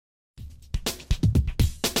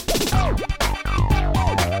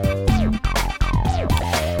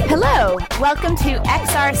Hello, welcome to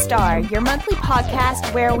XR Star, your monthly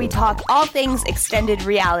podcast where we talk all things extended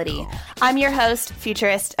reality. I'm your host,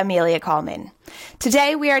 futurist Amelia Kallman.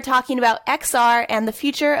 Today we are talking about XR and the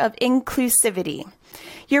future of inclusivity.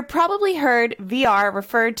 You've probably heard VR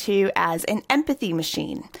referred to as an empathy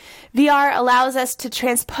machine. VR allows us to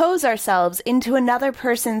transpose ourselves into another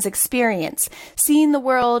person's experience, seeing the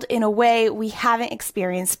world in a way we haven't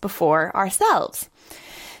experienced before ourselves.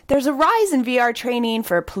 There's a rise in VR training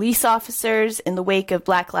for police officers in the wake of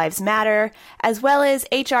Black Lives Matter, as well as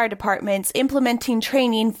HR departments implementing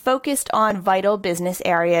training focused on vital business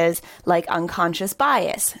areas like unconscious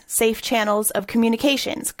bias, safe channels of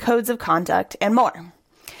communications, codes of conduct, and more.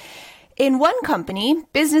 In one company,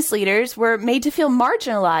 business leaders were made to feel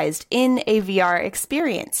marginalized in a VR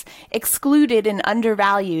experience, excluded and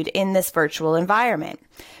undervalued in this virtual environment.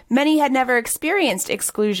 Many had never experienced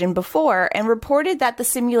exclusion before and reported that the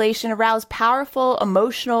simulation aroused powerful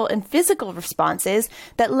emotional and physical responses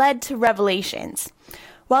that led to revelations.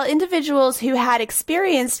 While individuals who had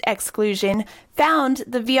experienced exclusion found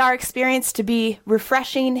the VR experience to be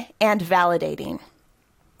refreshing and validating.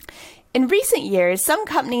 In recent years, some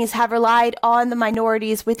companies have relied on the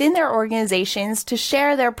minorities within their organizations to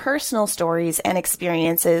share their personal stories and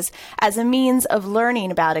experiences as a means of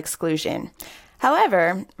learning about exclusion.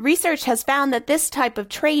 However, research has found that this type of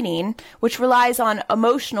training, which relies on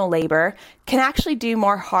emotional labor, can actually do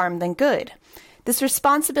more harm than good. This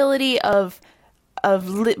responsibility of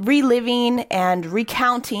reliving and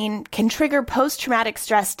recounting can trigger post-traumatic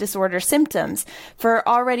stress disorder symptoms for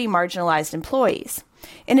already marginalized employees.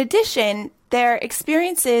 In addition, their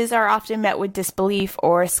experiences are often met with disbelief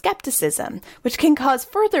or skepticism, which can cause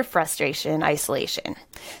further frustration and isolation.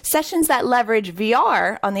 Sessions that leverage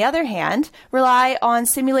VR, on the other hand, rely on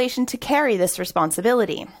simulation to carry this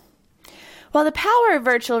responsibility. While the power of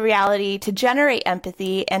virtual reality to generate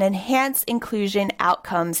empathy and enhance inclusion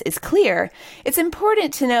outcomes is clear, it's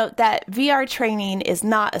important to note that VR training is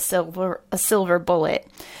not a silver bullet,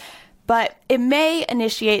 but it may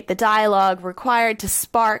initiate the dialogue required to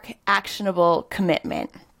spark actionable commitment.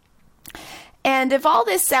 And if all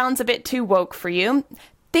this sounds a bit too woke for you,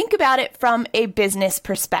 think about it from a business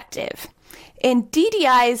perspective. In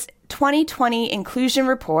DDI's 2020 inclusion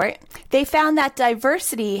report, they found that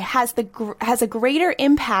diversity has a greater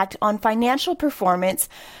impact on financial performance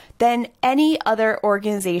than any other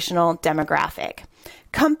organizational demographic.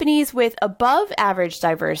 Companies with above average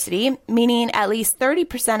diversity, meaning at least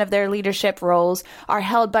 30% of their leadership roles are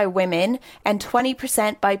held by women and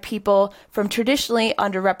 20% by people from traditionally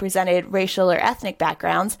underrepresented racial or ethnic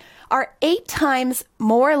backgrounds, are 8 times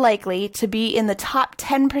more likely to be in the top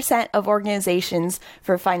 10% of organizations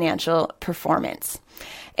for financial performance.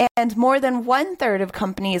 And more than 1/3 of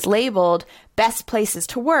companies labeled best places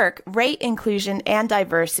to work rate inclusion and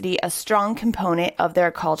diversity a strong component of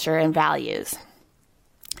their culture and values.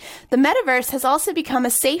 The metaverse has also become a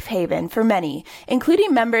safe haven for many,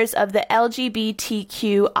 including members of the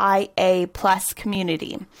LGBTQIA+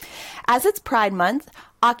 community. As it's Pride Month,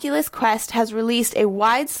 Oculus Quest has released a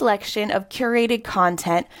wide selection of curated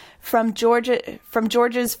content from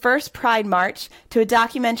Georgia's first Pride March to a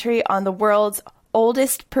documentary on the world's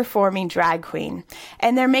oldest performing drag queen,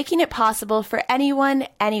 and they're making it possible for anyone,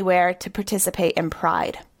 anywhere to participate in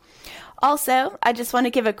Pride. Also, I just want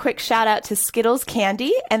to give a quick shout out to Skittles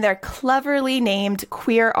Candy and their cleverly named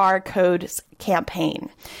Queer R Codes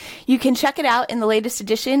campaign. You can check it out in the latest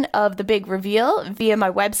edition of The Big Reveal via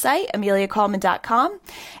my website, ameliakallman.com.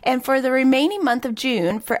 And for the remaining month of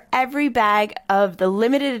June, for every bag of the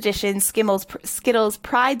limited edition Skittles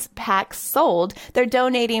Pride packs sold, they're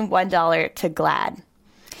donating $1 to GLAAD.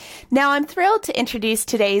 Now, I'm thrilled to introduce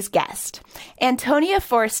today's guest. Antonia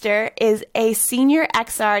Forster is a senior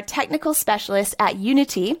XR technical specialist at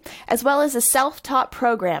Unity, as well as a self-taught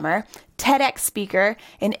programmer, TEDx speaker,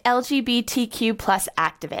 and LGBTQ+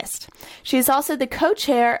 activist. She is also the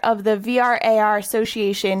co-chair of the VR/AR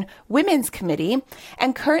Association Women's Committee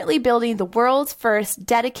and currently building the world's first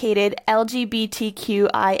dedicated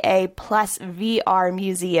LGBTQIA+ VR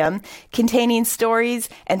museum containing stories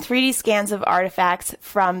and 3D scans of artifacts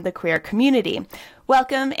from the queer community.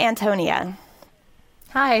 Welcome, Antonia.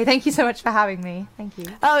 Hi, thank you so much for having me. Thank you.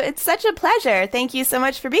 Oh, it's such a pleasure. Thank you so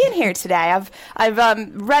much for being here today. I've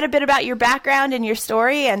read a bit about your background and your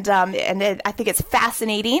story, and I think it's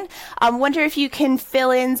fascinating. I wonder if you can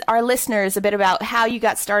fill in our listeners a bit about how you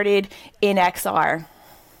got started in XR.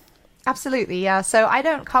 Absolutely, yeah. So I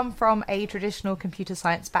don't come from a traditional computer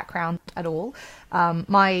science background at all.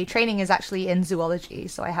 My training is actually in zoology,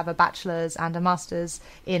 so I have a bachelor's and a master's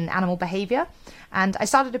in animal behavior. And I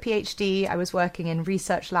started a PhD, I was working in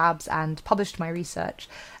research labs and published my research.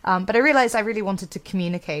 But I realized I really wanted to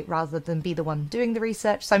communicate rather than be the one doing the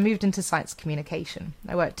research, so I moved into science communication.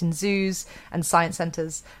 I worked in zoos and science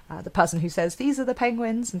centers. The person who says, these are the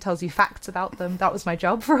penguins, and tells you facts about them. That was my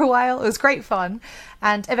job for a while. It was great fun.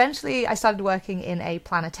 And eventually I started working in a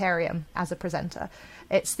planetarium as a presenter.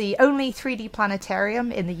 It's the only 3D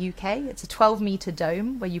planetarium in the UK. It's a 12-meter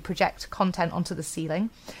dome where you project content onto the ceiling.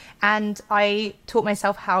 And I taught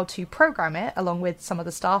myself how to program it along with some of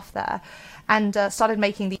the staff there, and started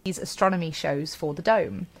making these astronomy shows for the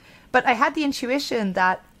dome. But I had the intuition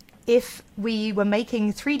that if we were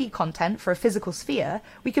making 3D content for a physical sphere,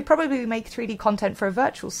 we could probably make 3D content for a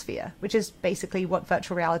virtual sphere, which is basically what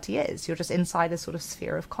virtual reality is. You're just inside a sort of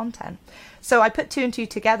sphere of content. So I put two and two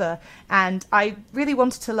together, and I really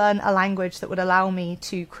wanted to learn a language that would allow me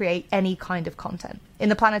to create any kind of content. In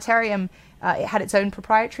the planetarium, it had its own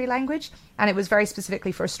proprietary language, and it was very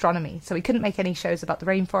specifically for astronomy. So we couldn't make any shows about the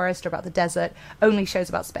rainforest or about the desert, only shows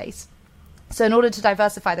about space. So in order to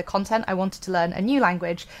diversify the content, I wanted to learn a new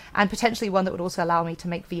language, and potentially one that would also allow me to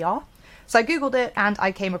make VR. So I Googled it and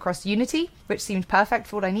I came across Unity, which seemed perfect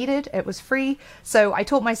for what I needed. It was free. So I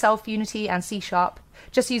taught myself Unity and C#,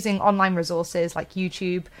 just using online resources like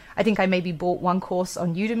YouTube. I think I maybe bought one course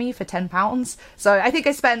on Udemy for £10. So I think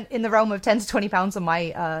I spent in the realm of £10 to £20 on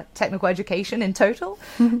my technical education in total.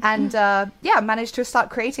 And managed to start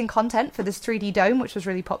creating content for this 3D dome, which was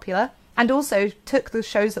really popular. And also took the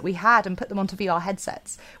shows that we had and put them onto VR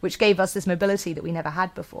headsets, which gave us this mobility that we never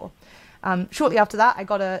had before. Shortly after that, I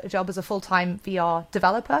got a job as a full-time VR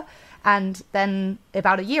developer. And then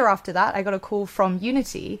about a year after that, I got a call from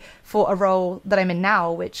Unity for a role that I'm in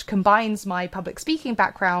now, which combines my public speaking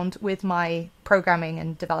background with my programming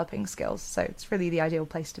and developing skills. So it's really the ideal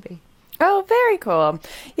place to be. Oh, very cool.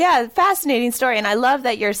 Yeah, fascinating story. And I love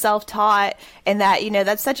that you're self-taught, and that,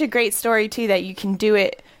 that's such a great story too, that you can do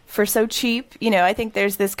it for so cheap. I think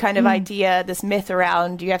there's this kind of idea, this myth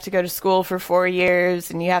around you have to go to school for 4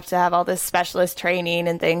 years and you have to have all this specialist training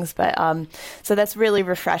and things. But so that's really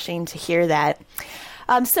refreshing to hear that.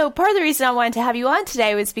 So part of the reason I wanted to have you on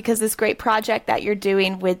today was because this great project that you're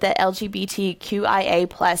doing with the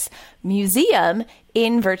LGBTQIA+ museum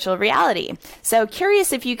in virtual reality. So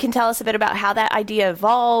curious if you can tell us a bit about how that idea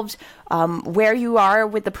evolved, where you are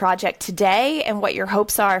with the project today, and what your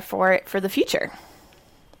hopes are for it for the future.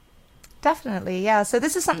 Definitely, yeah. So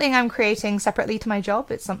this is something I'm creating separately to my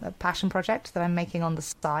job. It's a passion project that I'm making on the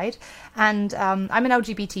side. And I'm an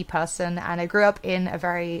LGBT person, and I grew up in a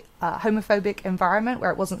very homophobic environment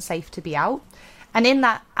where it wasn't safe to be out. And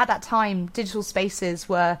at that time, digital spaces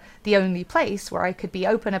were the only place where I could be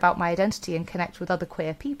open about my identity and connect with other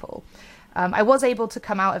queer people. I was able to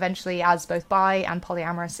come out eventually as both bi and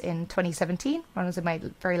polyamorous in 2017, when I was in my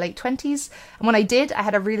very late 20s. And when I did, I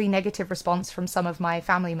had a really negative response from some of my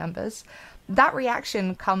family members. That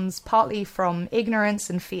reaction comes partly from ignorance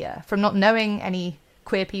and fear, from not knowing any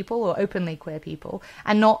queer people or openly queer people,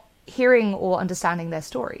 and not hearing or understanding their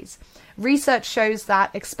stories. Research shows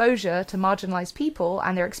that exposure to marginalized people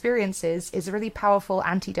and their experiences is a really powerful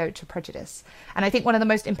antidote to prejudice. And I think one of the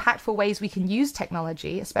most impactful ways we can use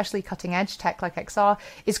technology, especially cutting edge tech like XR,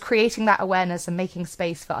 is creating that awareness and making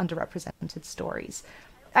space for underrepresented stories.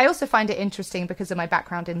 I also find it interesting, because of my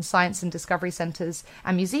background in science and discovery centers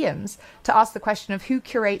and museums, to ask the question of who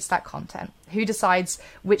curates that content, who decides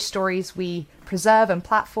which stories we preserve and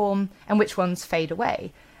platform and which ones fade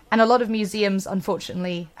away. And a lot of museums,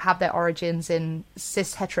 unfortunately, have their origins in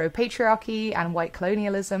cis heteropatriarchy and white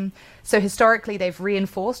colonialism. So historically, they've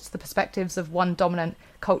reinforced the perspectives of one dominant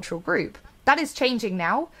cultural group. That is changing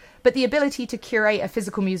now, but the ability to curate a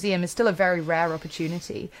physical museum is still a very rare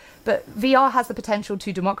opportunity. But VR has the potential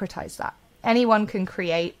to democratize that. Anyone can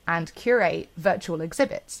create and curate virtual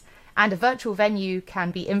exhibits, and a virtual venue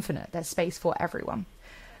can be infinite. There's space for everyone.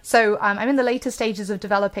 So I'm in the later stages of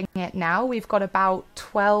developing it now. We've got about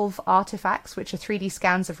 12 artifacts, which are 3D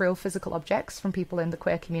scans of real physical objects from people in the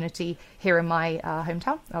queer community here in my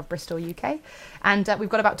hometown of Bristol, UK. And we've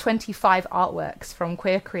got about 25 artworks from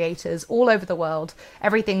queer creators all over the world,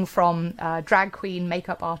 everything from drag queen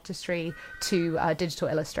makeup artistry to digital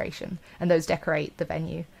illustration, and those decorate the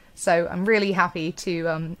venue. So I'm really happy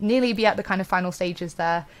to nearly be at the kind of final stages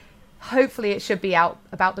there. Hopefully it should be out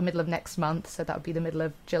about the middle of next month, so that would be the middle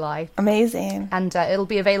of July. Amazing. And it'll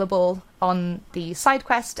be available on the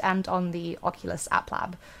SideQuest and on the Oculus App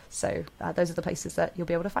Lab. So those are the places that you'll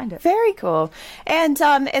be able to find it. Very cool. And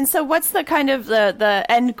so what's the kind of the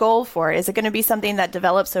end goal for it? Is it going to be something that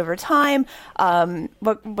develops over time?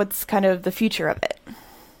 What's kind of the future of it?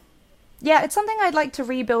 Yeah, it's something I'd like to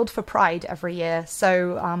rebuild for Pride every year.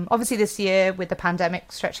 So obviously this year with the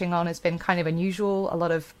pandemic stretching on, it's been kind of unusual. A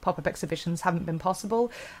lot of pop-up exhibitions haven't been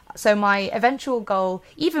possible. So my eventual goal,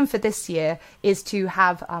 even for this year, is to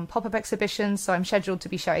have pop-up exhibitions. So I'm scheduled to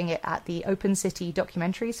be showing it at the Open City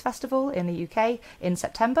Documentaries Festival in the UK in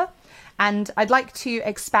September. And I'd like to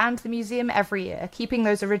expand the museum every year, keeping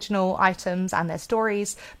those original items and their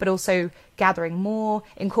stories, but also gathering more,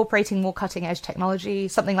 incorporating more cutting edge technology,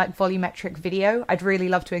 something like volumetric video. I'd really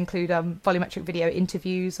love to include volumetric video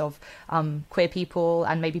interviews of queer people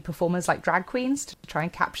and maybe performers like drag queens to try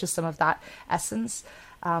and capture some of that essence.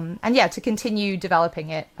 And yeah, to continue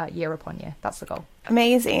developing it year upon year. That's the goal.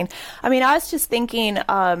 Amazing. I mean, I was just thinking,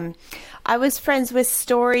 I was friends with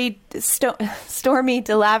Stormy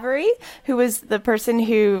DeLavery, who was the person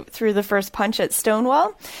who threw the first punch at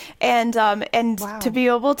Stonewall. And Wow. To be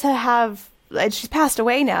able to have, and she's passed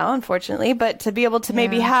away now, unfortunately, but to be able to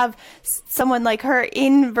maybe have someone like her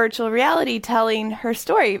in virtual reality telling her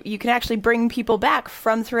story, you can actually bring people back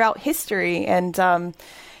from throughout history.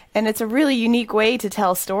 And it's a really unique way to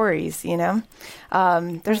tell stories, you know?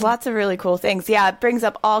 There's lots of really cool things. Yeah, it brings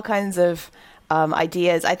up all kinds of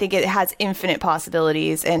ideas. I think it has infinite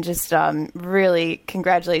possibilities, and just really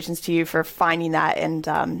congratulations to you for finding that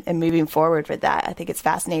and moving forward with that. I think it's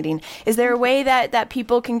fascinating. Is there a way that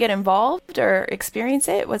people can get involved or experience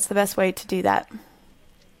it? What's the best way to do that?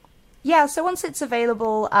 Yeah, so once it's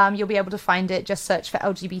available, you'll be able to find it. Just search for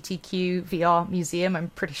LGBTQ VR Museum. I'm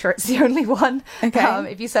pretty sure it's the only one.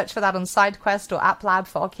 Okay. If you search for that on SideQuest or App Lab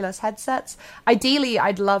for Oculus headsets. Ideally,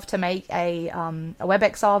 I'd love to make a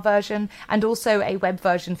WebXR version and also a web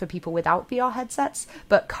version for people without VR headsets.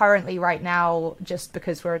 But currently, right now, just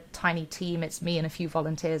because we're a tiny team, it's me and a few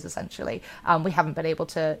volunteers, essentially. We haven't been able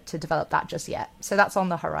to develop that just yet. So that's on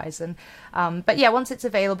the horizon. But yeah, once it's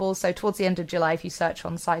available, so towards the end of July, if you search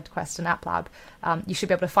on SideQuest and App Lab, you should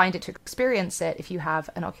be able to find it to experience it if you have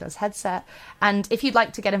an Oculus headset. And if you'd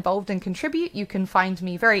like to get involved and contribute, you can find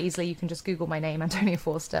me very easily. You can just Google my name, Antonia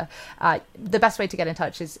Forster. The best way to get in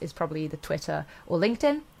touch is probably the Twitter or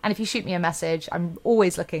LinkedIn. And if you shoot me a message, I'm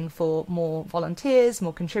always looking for more volunteers,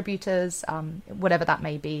 more contributors, whatever that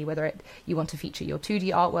may be, whether you want to feature your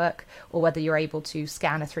 2D artwork or whether you're able to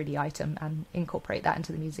scan a 3D item and incorporate that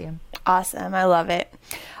into the museum. Awesome. I love it.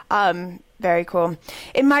 Very cool.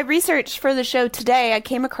 In my research for the show today, I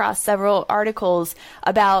came across several articles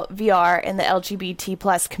about VR and the LGBT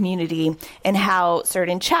plus community and how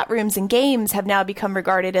certain chat rooms and games have now become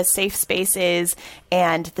regarded as safe spaces,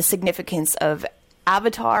 and the significance of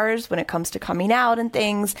avatars when it comes to coming out and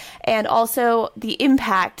things, and also the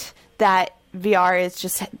impact that VR is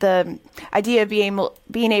just the idea of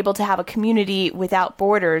being able to have a community without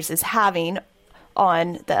borders is having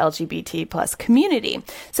on the LGBT plus community.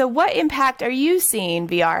 So what impact are you seeing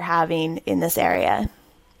VR having in this area?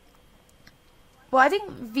 Well, I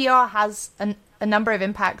think VR has a number of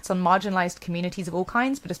impacts on marginalized communities of all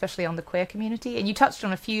kinds, but especially on the queer community. And you touched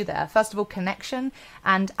on a few there. First of all, connection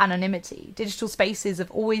and anonymity. Digital spaces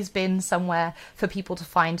have always been somewhere for people to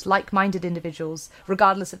find like-minded individuals,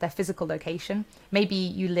 regardless of their physical location. Maybe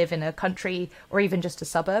you live in a country or even just a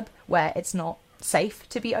suburb where it's not safe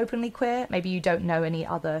to be openly queer. Maybe you don't know any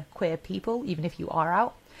other queer people, even if you are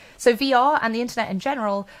out. So VR and the internet in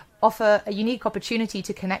general offer a unique opportunity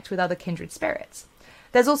to connect with other kindred spirits.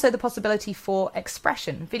 There's also the possibility for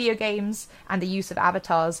expression. Video games and the use of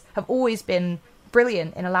avatars have always been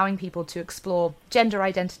brilliant in allowing people to explore gender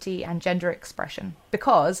identity and gender expression,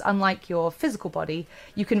 because unlike your physical body,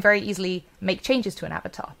 you can very easily make changes to an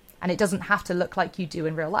avatar, and it doesn't have to look like you do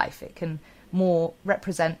in real life. It can more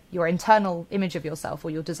represent your internal image of yourself or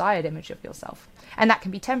your desired image of yourself. And that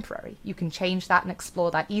can be temporary. You can change that and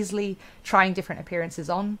explore that easily, trying different appearances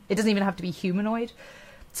on. It doesn't even have to be humanoid.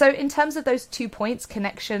 So in terms of those 2 points,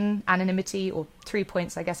 connection, anonymity, or 3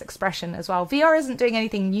 points, I guess, expression as well, VR isn't doing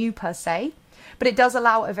anything new per se, but it does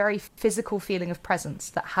allow a very physical feeling of presence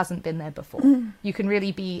that hasn't been there before. You can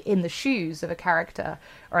really be in the shoes of a character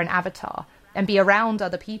or an avatar and be around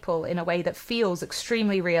other people in a way that feels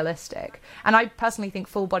extremely realistic. And I personally think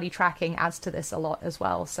full body tracking adds to this a lot as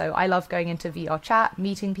well. So I love going into VR chat,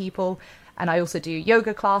 meeting people, and I also do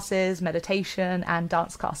yoga classes, meditation, and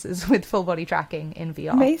dance classes with full body tracking in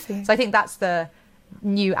VR. Amazing. So I think that's the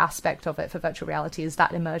new aspect of it for virtual reality is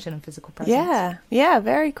that immersion and physical presence. Yeah,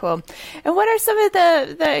 very cool. And what are some of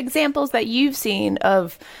the examples that you've seen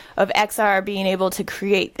of XR being able to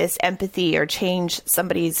create this empathy or change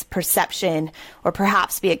somebody's perception or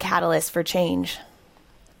perhaps be a catalyst for change?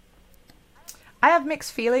 I have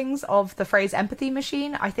mixed feelings of the phrase empathy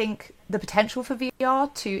machine. I think the potential for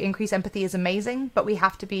VR to increase empathy is amazing, but we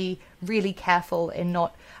have to be really careful in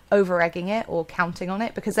not over-egging it or counting on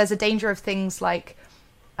it, because there's a danger of things like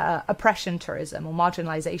oppression tourism or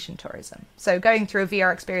marginalization tourism. So going through a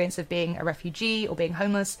VR experience of being a refugee or being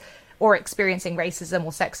homeless or experiencing racism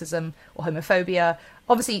or sexism or homophobia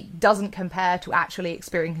obviously doesn't compare to actually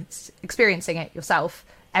experiencing it yourself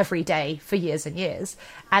every day for years and years.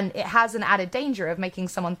 And it has an added danger of making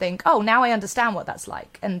someone think, oh, now I understand what that's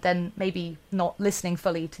like, and then maybe not listening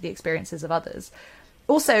fully to the experiences of others.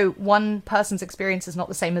 Also, one person's experience is not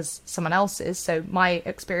the same as someone else's. So my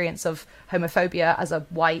experience of homophobia as a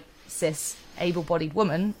white, cis, able-bodied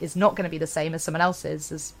woman is not going to be the same as someone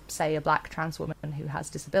else's, as, say, a black trans woman who has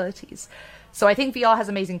disabilities. So I think VR has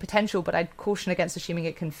amazing potential, but I'd caution against assuming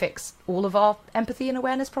it can fix all of our empathy and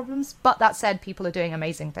awareness problems. But that said, people are doing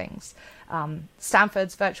amazing things.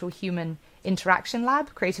 Stanford's Virtual Human Interaction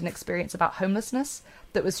Lab created an experience about homelessness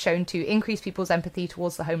that was shown to increase people's empathy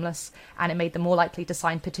towards the homeless, and it made them more likely to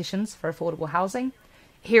sign petitions for affordable housing.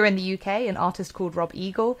 Here in the UK, an artist called Rob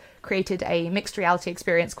Eagle created a mixed reality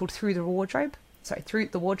experience called Through the Wardrobe,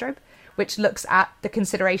 which looks at the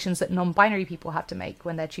considerations that non-binary people have to make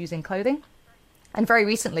when they're choosing clothing. And very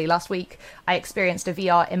recently, last week, I experienced a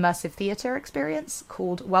VR immersive theatre experience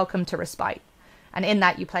called Welcome to Respite. And in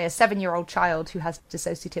that, you play a 7-year-old child who has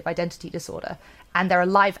dissociative identity disorder. And there are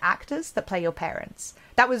live actors that play your parents.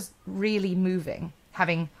 That was really moving,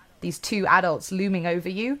 having these two adults looming over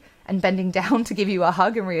you and bending down to give you a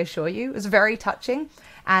hug and reassure you. It was very touching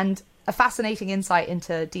and a fascinating insight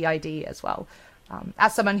into DID as well.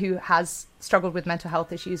 As someone who has struggled with mental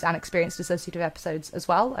health issues and experienced dissociative episodes as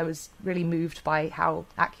well, I was really moved by how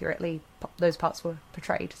accurately those parts were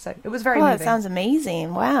portrayed. So it was very moving. That sounds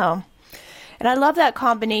amazing. Wow. And I love that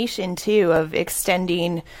combination, too, of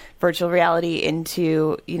extending virtual reality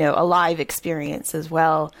into, a live experience as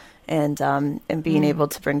well, and being able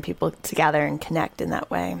to bring people together and connect in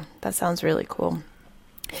that way. That sounds really cool.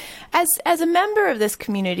 As a member of this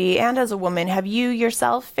community and as a woman, have you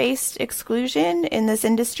yourself faced exclusion in this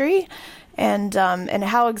industry? And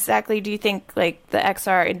how exactly do you think the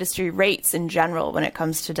XR industry rates in general when it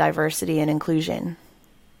comes to diversity and inclusion?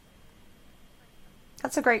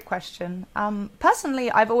 That's a great question. Personally,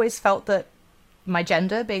 I've always felt that my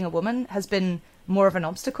gender, being a woman, has been more of an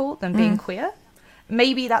obstacle than being queer.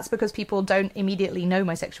 Maybe that's because people don't immediately know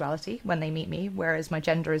my sexuality when they meet me, whereas my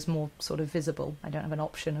gender is more sort of visible. I don't have an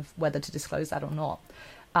option of whether to disclose that or not.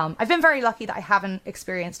 I've been very lucky that I haven't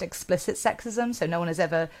experienced explicit sexism, so no one has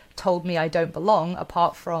ever told me I don't belong,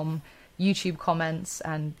 apart from YouTube comments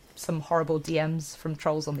and some horrible DMs from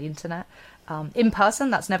trolls on the internet. In person,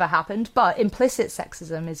 that's never happened, but implicit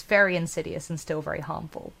sexism is very insidious and still very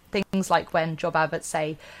harmful. Things like when job adverts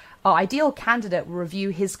say, our ideal candidate will review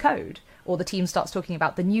his code, or the team starts talking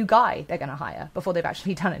about the new guy they're going to hire before they've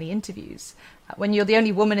actually done any interviews. When you're the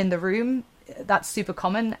only woman in the room, that's super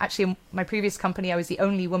common. Actually, in my previous company, I was the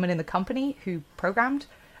only woman in the company who programmed,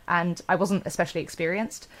 and I wasn't especially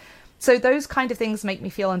experienced. So those kind of things make me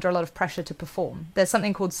feel under a lot of pressure to perform. There's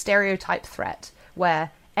something called stereotype threat,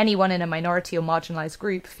 where anyone in a minority or marginalized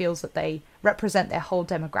group feels that they represent their whole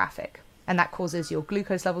demographic. And that causes your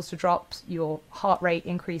glucose levels to drop, your heart rate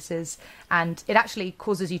increases, and it actually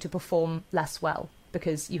causes you to perform less well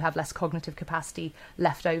because you have less cognitive capacity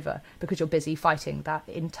left over because you're busy fighting that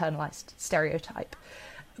internalized stereotype.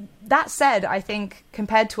 That said, I think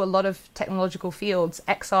compared to a lot of technological fields,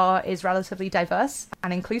 XR is relatively diverse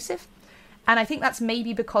and inclusive. And I think that's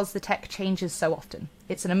maybe because the tech changes so often.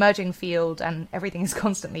 It's an emerging field and everything is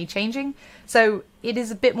constantly changing. So it is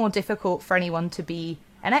a bit more difficult for anyone to be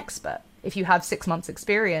an expert. If you have 6 months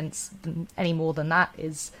experience, any more than that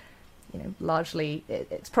is, largely,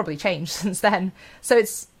 it's probably changed since then. So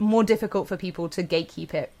it's more difficult for people to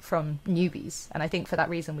gatekeep it from newbies. And I think for that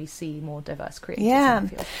reason, we see more diverse creators in the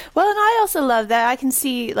field. Well, and I also love that I can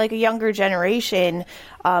see a younger generation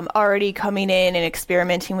already coming in and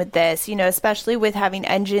experimenting with this, especially with having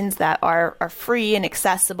engines that are free and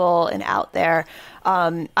accessible and out there.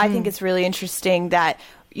 I think it's really interesting that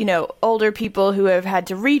older people who have had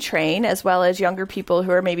to retrain, as well as younger people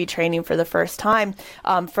who are maybe training for the first time,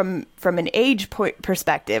 from an age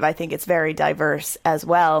perspective, I think it's very diverse as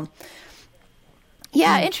well.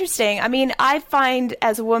 Yeah, interesting. I mean, I find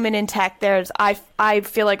as a woman in tech, I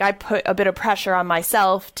feel like I put a bit of pressure on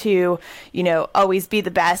myself to, always be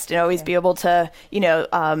the best and always be able to,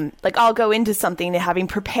 like I'll go into something having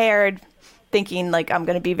prepared, thinking like I'm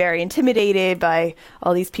going to be very intimidated by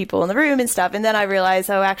all these people in the room and stuff. And then I realize,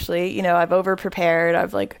 oh, actually, I've over prepared.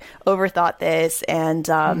 I've like overthought this. And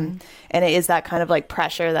it is that kind of like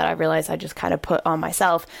pressure that I realize I just kind of put on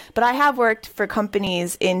myself. But I have worked for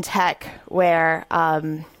companies in tech where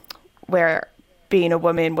being a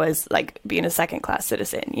woman was like being a second class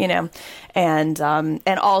citizen, and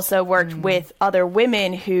also worked with other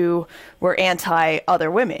women who were anti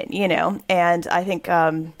other women, and I think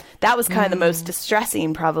that was kind of the most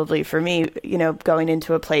distressing probably for me, going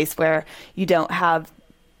into a place where you don't have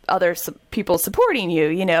other people supporting you,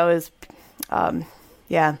 is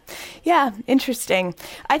interesting.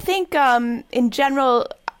 I think in general,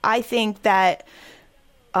 I think that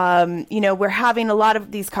we're having a lot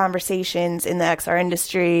of these conversations in the XR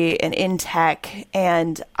industry and in tech,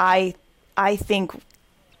 and I think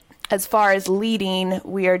as far as leading,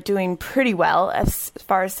 we are doing pretty well as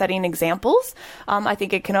far as setting examples. I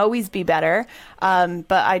think it can always be better. But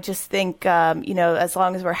I just think, as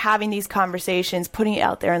long as we're having these conversations, putting it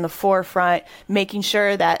out there in the forefront, making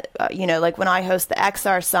sure that, like when I host the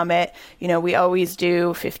XR Summit, we always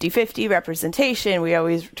do 50-50 representation. We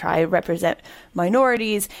always try to represent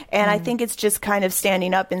minorities. And I think it's just kind of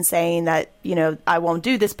standing up and saying that, I won't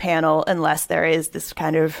do this panel unless there is this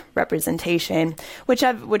kind of representation, which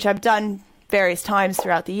I've done various times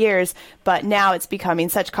throughout the years, but now it's becoming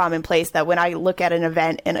such commonplace that when I look at an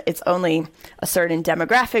event and it's only a certain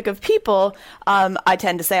demographic of people, I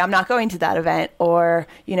tend to say I'm not going to that event, or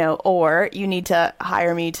you need to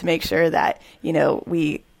hire me to make sure that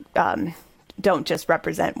we don't just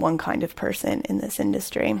represent one kind of person in this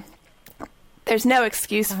industry. There's no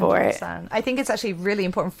excuse for 100%. It. I think it's actually really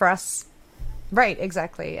important for us. Right,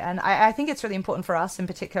 exactly. And I think it's really important for us in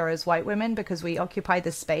particular as white women, because we occupy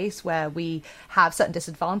this space where we have certain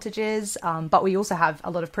disadvantages, but we also have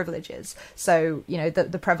a lot of privileges. So,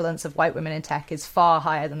 the prevalence of white women in tech is far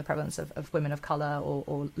higher than the prevalence of women of color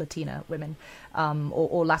or Latina women,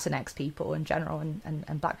 or Latinx people in general,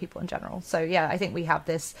 and Black people in general. So, yeah, I think we have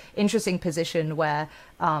this interesting position where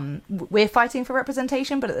we're fighting for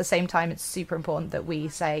representation, but at the same time, it's super important that we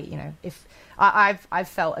say, if I've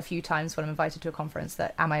felt a few times when I'm invited to a conference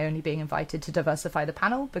that am I only being invited to diversify the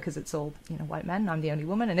panel because it's all white men, I'm the only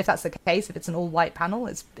woman, and if that's the case, if it's an all white panel,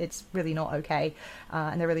 it's really not okay,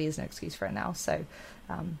 and there really is no excuse for it now. So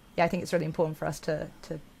I think it's really important for us to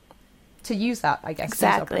use that, I guess.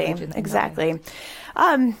 Exactly.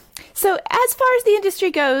 So as far as the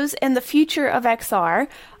industry goes and the future of XR,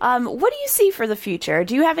 what do you see for the future?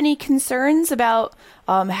 Do you have any concerns about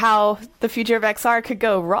how the future of XR could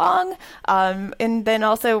go wrong? And then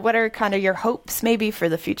also, what are kind of your hopes maybe for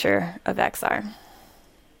the future of XR?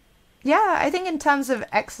 Yeah, I think in terms of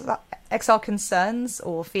XR concerns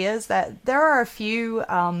or fears, that there are a few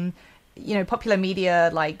popular media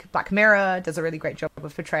like Black Mirror does a really great job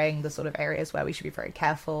of portraying the sort of areas where we should be very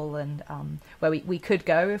careful and where we could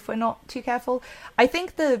go if we're not too careful. I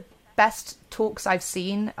think the best talks I've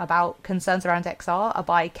seen about concerns around XR are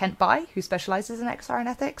by Kent Bai, who specializes in XR and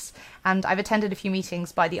ethics. And I've attended a few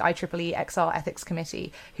meetings by the IEEE XR Ethics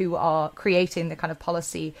Committee, who are creating the kind of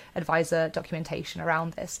policy advisor documentation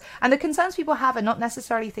around this. And the concerns people have are not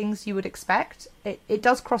necessarily things you would expect. It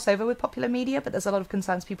does cross over with popular media, but there's a lot of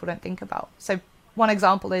concerns people don't think about. So one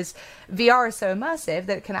example is VR is so immersive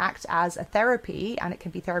that it can act as a therapy, and it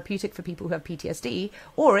can be therapeutic for people who have PTSD,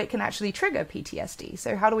 or it can actually trigger PTSD.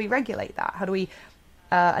 So how do we regulate that? How do we,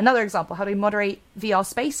 another example, how do we moderate VR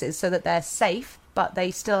spaces so that they're safe, but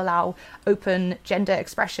they still allow open gender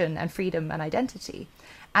expression and freedom and identity?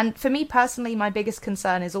 And for me personally, my biggest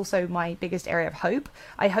concern is also my biggest area of hope.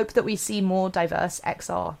 I hope that we see more diverse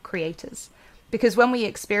XR creators, because when we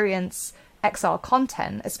experience XR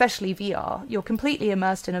content, especially VR, you're completely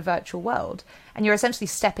immersed in a virtual world, and you're essentially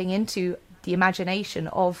stepping into the imagination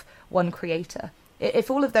of one creator. If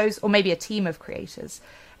all of those, or maybe a team of creators,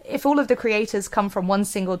 if all of the creators come from one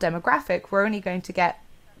single demographic, we're only going to get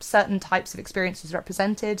certain types of experiences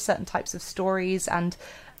represented, certain types of stories, and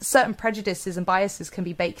certain prejudices and biases can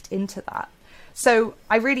be baked into that. So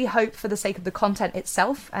I really hope, for the sake of the content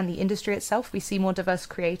itself and the industry itself, we see more diverse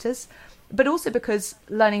creators, but also because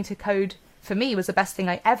learning to code for me was the best thing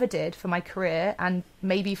I ever did for my career and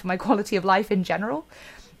maybe for my quality of life in general.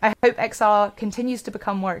 I hope XR continues to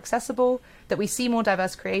become more accessible, that we see more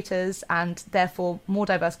diverse creators and therefore more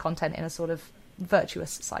diverse content in a sort of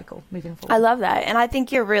virtuous cycle moving forward. I love that. And I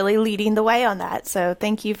think you're really leading the way on that. So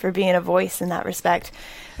thank you for being a voice in that respect,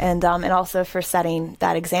 and also for setting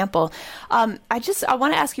that example. I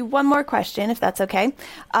want to ask you one more question, if that's okay.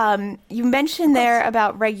 You mentioned there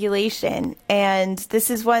about regulation, and this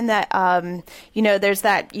is one that, there's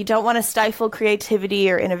that you don't want to stifle creativity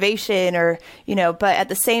or innovation but at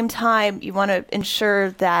the same time, you want to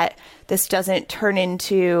ensure that this doesn't turn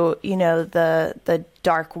into, the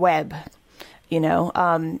dark web.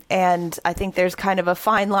 And I think there's kind of a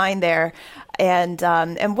fine line there. And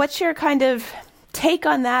what's your kind of take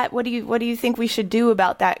on that? What do you think we should do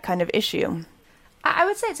about that kind of issue? I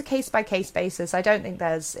would say it's a case-by-case basis. I don't think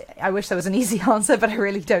I wish there was an easy answer, but I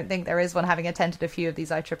really don't think there is one. Having attended a few of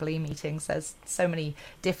these IEEE meetings, there's so many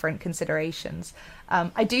different considerations.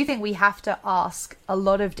 I do think we have to ask a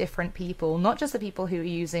lot of different people, not just the people who are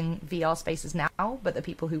using VR spaces now, but the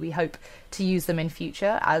people who we hope to use them in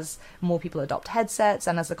future as more people adopt headsets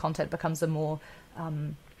and as the content becomes a more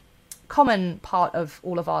common part of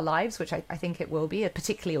all of our lives, which I think it will be, a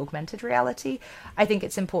particularly augmented reality. I think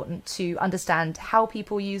it's important to understand how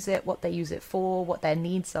people use it, what they use it for, what their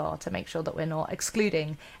needs are, to make sure that we're not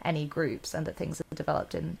excluding any groups and that things are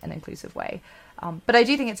developed in an inclusive way. But I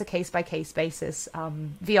do think it's a case-by-case basis.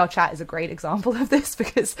 VR chat is a great example of this,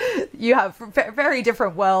 because you have very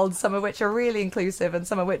different worlds, some of which are really inclusive and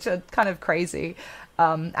some of which are kind of crazy.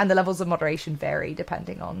 And the levels of moderation vary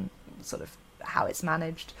depending on sort of how it's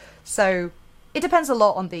managed. So it depends a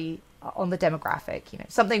lot on the demographic.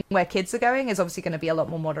 Something where kids are going is obviously going to be a lot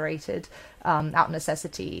more moderated out of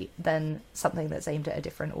necessity than something that's aimed at a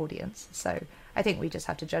different audience. So I think we just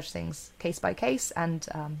have to judge things case by case and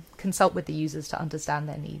consult with the users to understand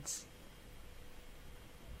their needs.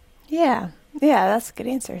 Yeah, that's a good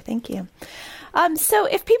answer. Thank you. So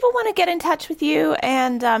if people want to get in touch with you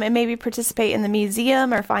and maybe participate in the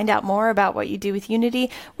museum or find out more about what you do with Unity,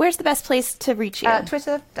 where's the best place to reach you?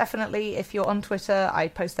 Twitter, definitely. If you're on Twitter, I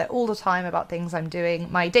post there all the time about things I'm doing.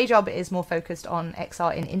 My day job is more focused on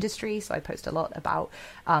XR in industry, so I post a lot about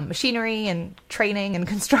machinery and training and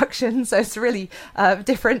construction. So it's really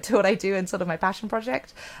different to what I do in sort of my passion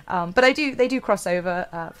project. But they do cross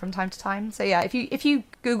over from time to time. So yeah, if you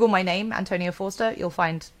Google my name, Antonia Forster, you'll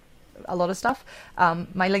find a lot of stuff.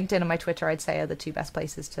 My LinkedIn and my Twitter, I'd say, are the two best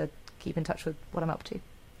places to keep in touch with what I'm up to.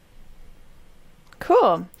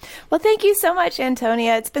 Cool. Well, thank you so much,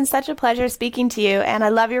 Antonia. It's been such a pleasure speaking to you, and I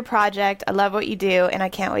love your project. I love what you do, and I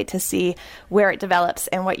can't wait to see where it develops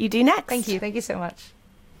and what you do next. Thank you. Thank you so much.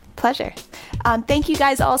 Pleasure. Thank you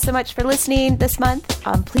guys all so much for listening this month.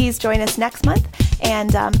 Please join us next month,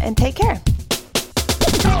 and take care.